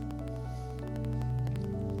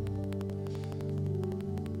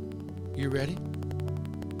 You ready?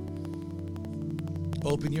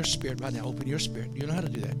 Open your spirit right now. Open your spirit. You know how to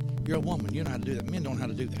do that. You're a woman. You know how to do that. Men don't know how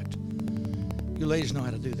to do that. You ladies know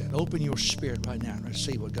how to do that. Open your spirit right now and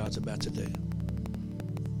see what God's about to do.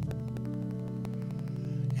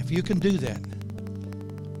 If you can do that,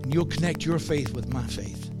 and you'll connect your faith with my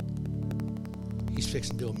faith, He's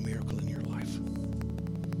fixing to do a miracle in your life.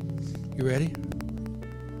 You ready?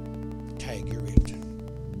 Tag, you're it.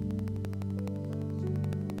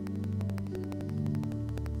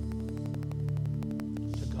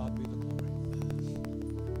 To God be the glory.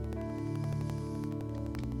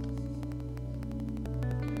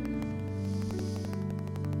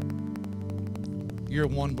 You're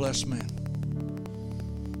one blessed man.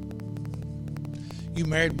 You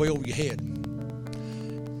married way over your head.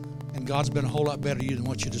 And God's been a whole lot better to you than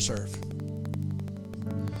what you deserve.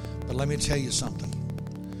 But let me tell you something.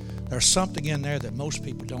 There's something in there that most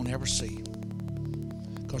people don't ever see.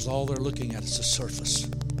 Because all they're looking at is the surface.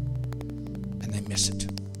 And they miss it.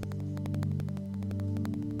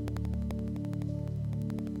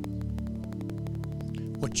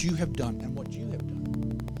 What you have done and what you have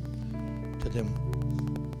done to them.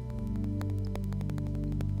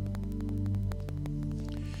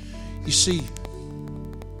 You see,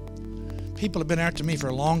 people have been after me for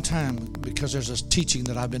a long time because there's this teaching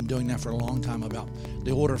that I've been doing now for a long time about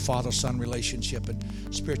the order of father-son relationship and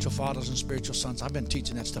spiritual fathers and spiritual sons. I've been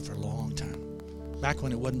teaching that stuff for a long time, back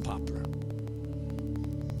when it wasn't popular.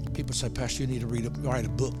 People say, Pastor, you need to write a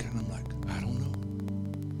book. And I'm like, I don't know.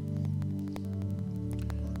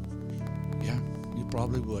 Yeah, you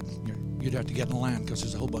probably would. You'd have to get in line because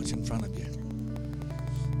there's a whole bunch in front of you.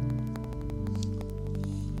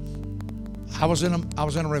 I was in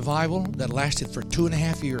a revival that lasted for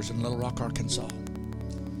 2.5 years in Little Rock, Arkansas.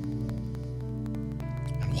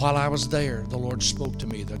 And while I was there, the Lord spoke to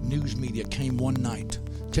me. The news media came one night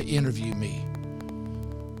to interview me.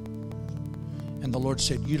 And the Lord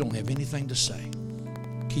said, you don't have anything to say.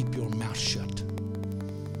 Keep your mouth shut.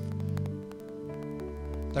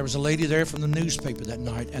 There was a lady there from the newspaper that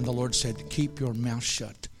night, and the Lord said, keep your mouth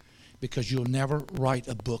shut, because you'll never write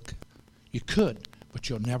a book. You could, but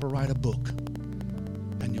you'll never write a book,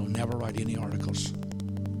 and you'll never write any articles.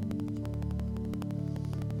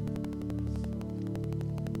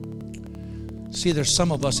 See, there's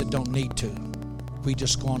some of us that don't need to. We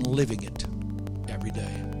just go on living it every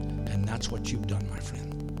day. And that's what you've done, my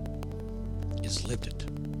friend, is lived it.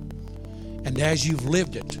 And as you've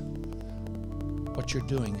lived it, what you're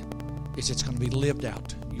doing is it's going to be lived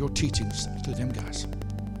out. Your teachings through them guys.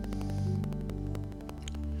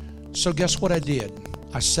 So guess what I did?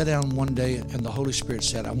 I sat down one day and the Holy Spirit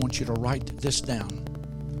said, I want you to write this down.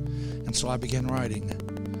 And so I began writing.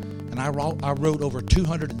 And I wrote over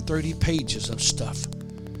 230 pages of stuff,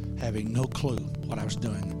 having no clue what I was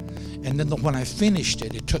doing. And then when I finished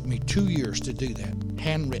it, it took me 2 years to do that,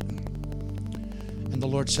 handwritten. And the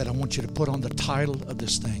Lord said, I want you to put on the title of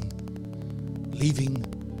this thing, Leaving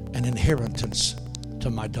an Inheritance to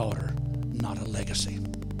My Daughter, Not a Legacy.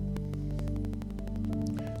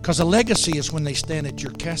 Because a legacy is when they stand at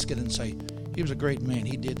your casket and say, he was a great man,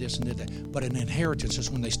 he did this and did that. But an inheritance is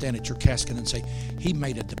when they stand at your casket and say, he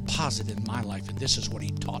made a deposit in my life and this is what he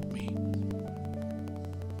taught me.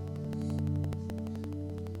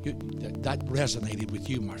 That resonated with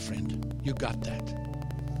you, my friend. You got that.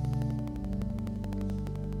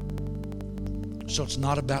 So it's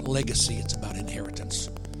not about legacy, it's about inheritance.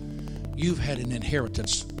 You've had an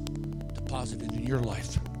inheritance deposited in your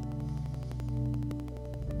life.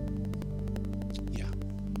 Yeah.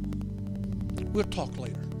 We'll talk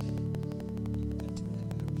later.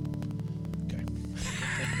 Okay.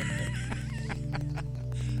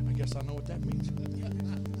 I guess I know what that means.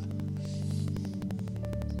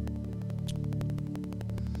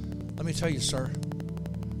 Let me tell you, sir,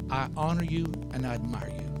 I honor you and I admire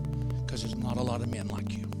you because there's not a lot of men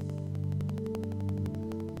like you.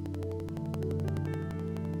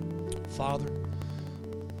 Father,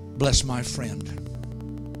 bless my friend.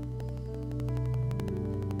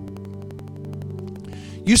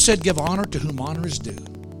 You said give honor to whom honor is due.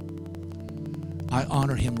 I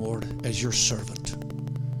honor him, Lord, as your servant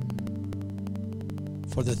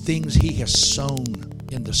for the things he has sown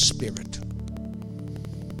in the Spirit.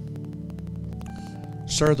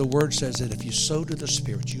 Sir, the word says that if you sow to the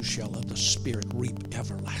Spirit, you shall of the Spirit reap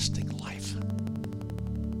everlasting life.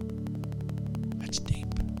 That's deep.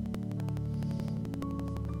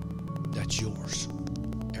 That's yours,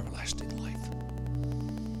 everlasting life.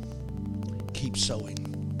 Keep sowing.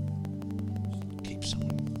 Keep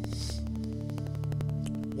sowing.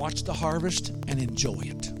 Watch the harvest and enjoy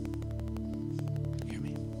it. Hear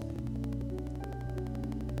me?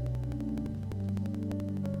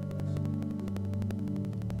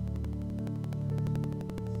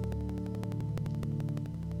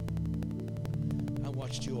 I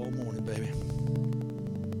watched you all morning, baby.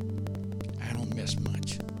 I don't miss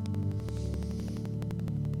much.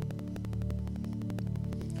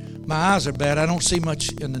 My eyes are bad. I don't see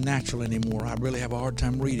much in the natural anymore. I really have a hard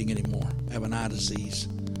time reading anymore. I have an eye disease.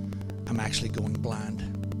 I'm actually going blind.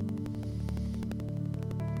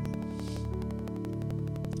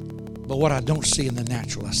 But what I don't see in the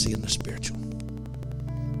natural, I see in the spiritual.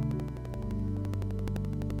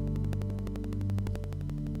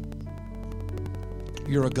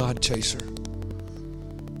 You're a God chaser.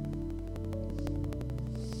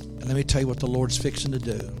 And let me tell you what the Lord's fixing to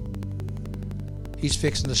do. He's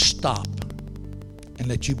fixing to stop and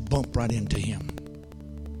let you bump right into him.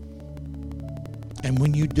 And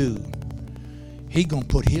when you do, he's going to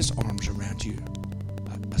put his arms around you.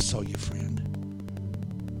 I saw you, friend.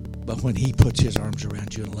 But when he puts his arms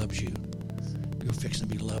around you and loves you, you're fixing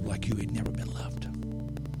to be loved like you had never been loved.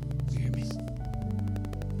 You hear me?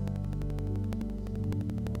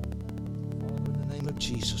 Father, in the name of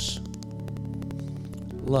Jesus,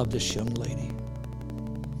 love this young lady.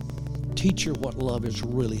 Teach her what love is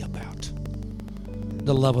really about.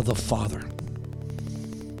 The love of the Father.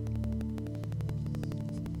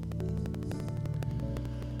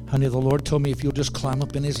 Honey, the Lord told me if you'll just climb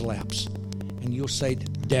up in his laps and you'll say,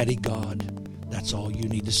 Daddy God, that's all you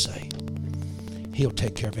need to say. He'll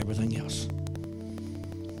take care of everything else.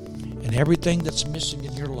 And everything that's missing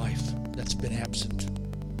in your life that's been absent,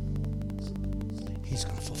 he's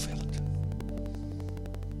going to fulfill it.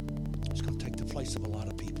 place of a lot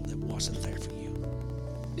of people that wasn't there for you.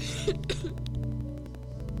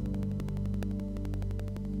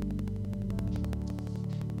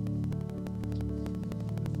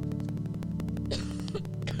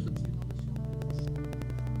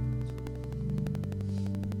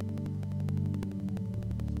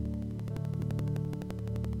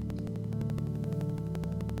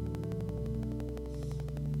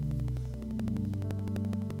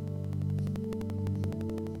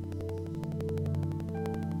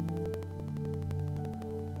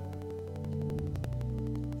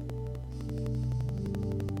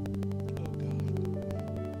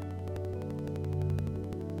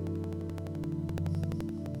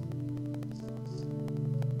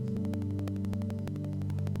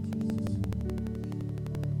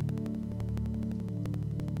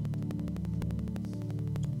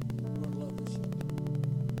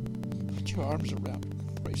 Your arms around her.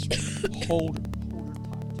 Praise her. Hold her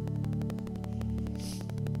tight.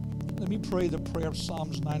 Let me pray the prayer of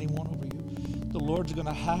Psalms 91 over you. The Lord's going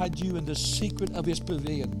to hide you in the secret of his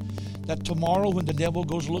pavilion, that tomorrow when the devil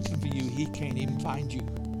goes looking for you, he can't even find you.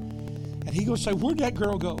 And he goes say, where'd that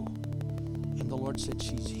girl go? And the Lord said,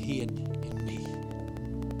 she's hid in me.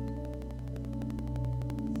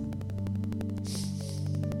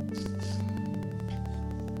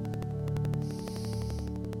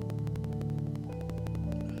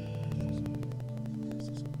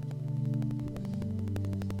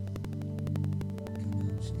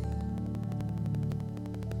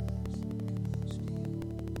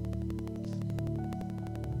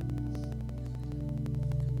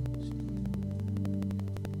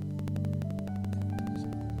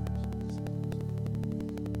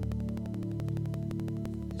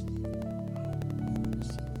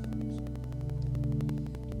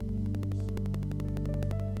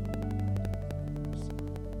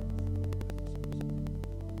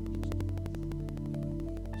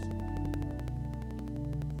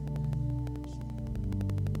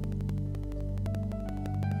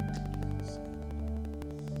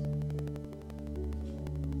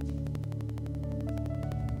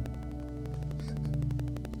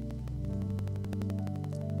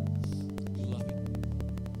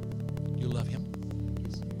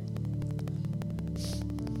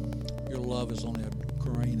 Love is only a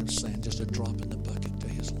grain of sand, just a drop in the bucket to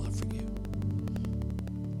his love for you.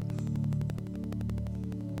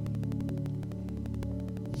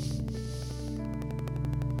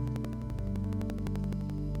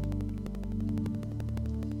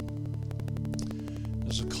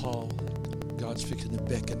 There's a call that God's fixing to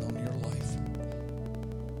beckon on your life.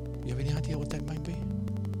 You have any idea what that might be?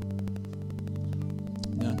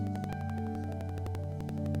 None.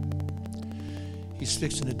 He's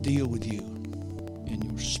fixing to deal with you in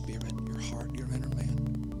your spirit, your heart, your inner man.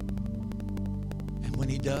 And when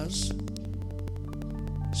he does,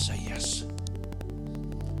 say yes.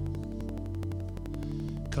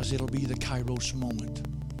 Because it'll be the Kairos moment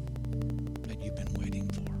that you've been waiting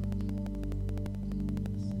for.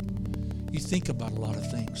 You think about a lot of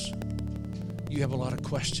things. You have a lot of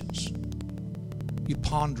questions. You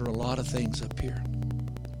ponder a lot of things up here.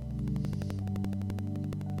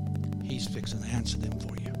 He's fixing to answer them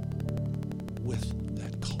for you with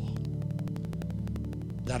that call,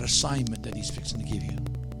 that assignment that he's fixing to give you.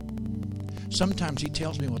 Sometimes he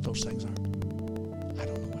tells me what those things are. I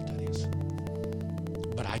don't know what that is.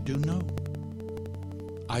 But I do know.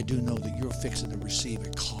 I do know that you're fixing to receive a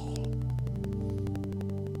call.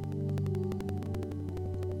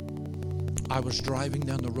 I was driving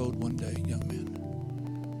down the road one day, young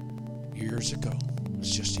man, years ago. I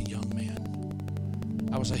was just a young man.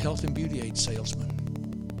 I was a health and beauty aid salesman.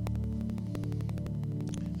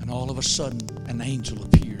 And all of a sudden, an angel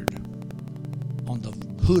appeared on the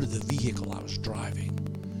hood of the vehicle I was driving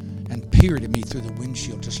and peered at me through the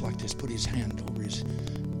windshield just like this, put his hand over his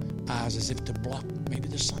eyes as if to block maybe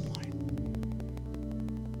the sunlight.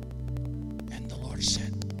 And the Lord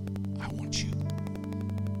said, I want you.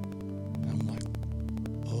 And I'm like,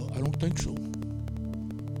 I don't think so.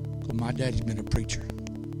 Because my daddy's been a preacher.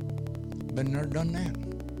 Been there, done that.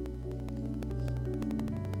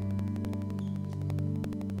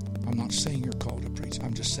 I'm not saying you're called to preach.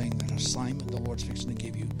 I'm just saying that assignment the Lord's fixing to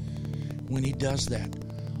give you. When he does that,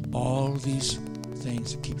 all these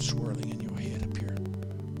things that keep swirling in your head up here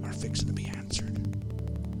are fixing to be answered.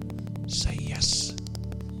 Say yes.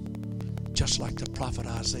 Just like the prophet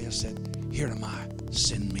Isaiah said, here am I,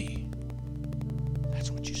 send me. That's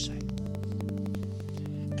what you say.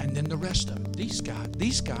 And then the rest of it, these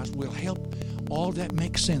guys will help all that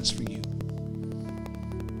make sense for you.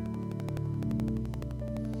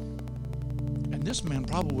 And this man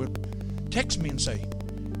probably would text me and say,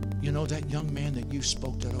 you know that young man that you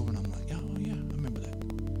spoke that over? And I'm like, oh yeah, I remember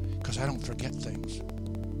that. Because I don't forget things.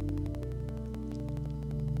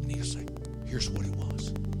 And he'll say, here's what it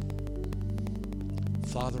was.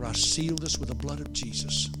 Father, I seal this with the blood of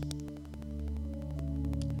Jesus.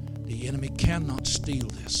 The enemy cannot steal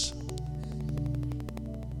this.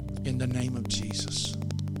 In the name of Jesus.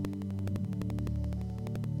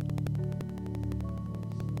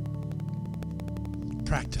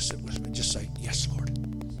 Practice it with me. Just say, yes, Lord.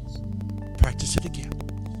 Practice it again.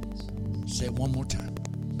 Say it one more time.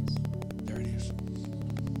 There it is.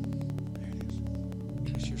 There it is.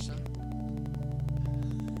 It's your son.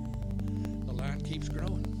 The line keeps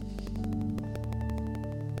growing.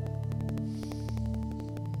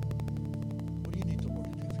 What do you need the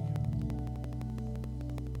Lord to do for you?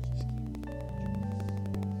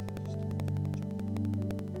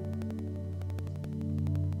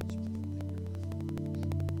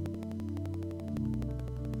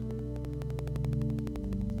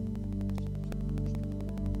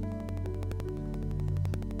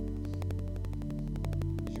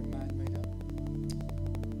 Is your mind made up?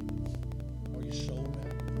 Are you sold out?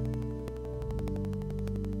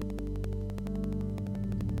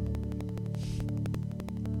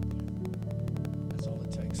 That's all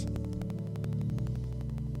it takes.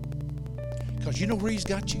 Because you know where he's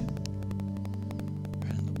got you?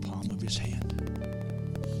 Right in the palm of his hand.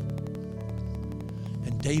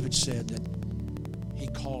 And David said that he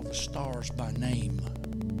called the stars by name.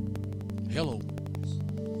 Hello.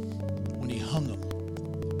 When he hung them.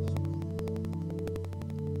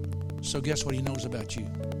 So guess what he knows about you?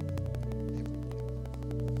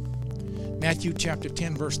 Matthew chapter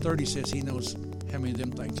 10 verse 30 says he knows how many of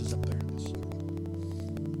them things is up there.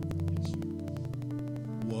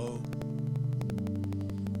 Whoa.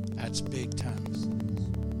 That's big time.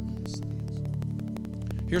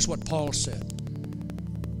 Here's what Paul said.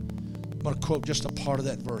 I'm going to quote just a part of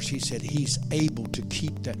that verse. He said, he's able to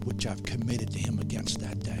keep that which I've committed to him against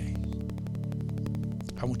that day.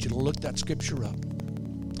 I want you to look that scripture up.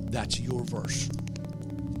 That's your verse.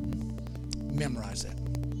 Memorize that.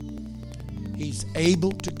 He's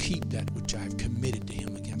able to keep that which I've committed to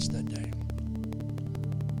him against that day.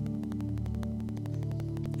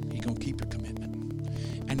 He's going to keep your commitment.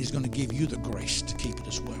 And he's going to give you the grace to keep it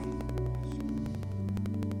as well.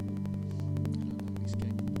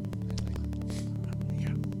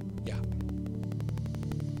 Yeah.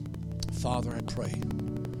 Father, I pray.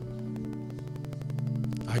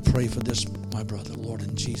 I pray for this, my brother, Lord,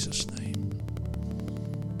 in Jesus' name.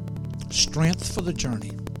 Strength for the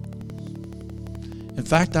journey. In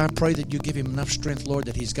fact, I pray that you give him enough strength, Lord,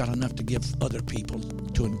 that he's got enough to give other people,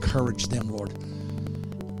 to encourage them, Lord.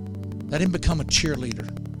 Let him become a cheerleader.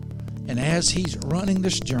 And as he's running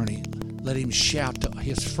this journey, let him shout to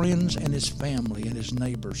his friends and his family and his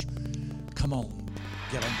neighbors, come on,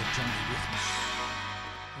 get on the journey with me.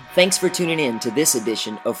 Thanks for tuning in to this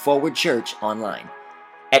edition of Forward Church Online.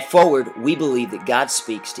 At Forward, we believe that God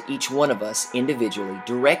speaks to each one of us individually,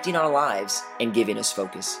 directing our lives and giving us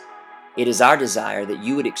focus. It is our desire that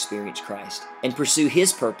you would experience Christ and pursue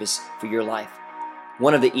His purpose for your life.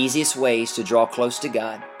 One of the easiest ways to draw close to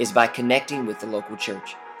God is by connecting with the local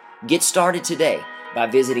church. Get started today by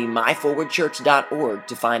visiting myforwardchurch.org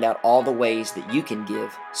to find out all the ways that you can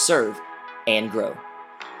give, serve, and grow.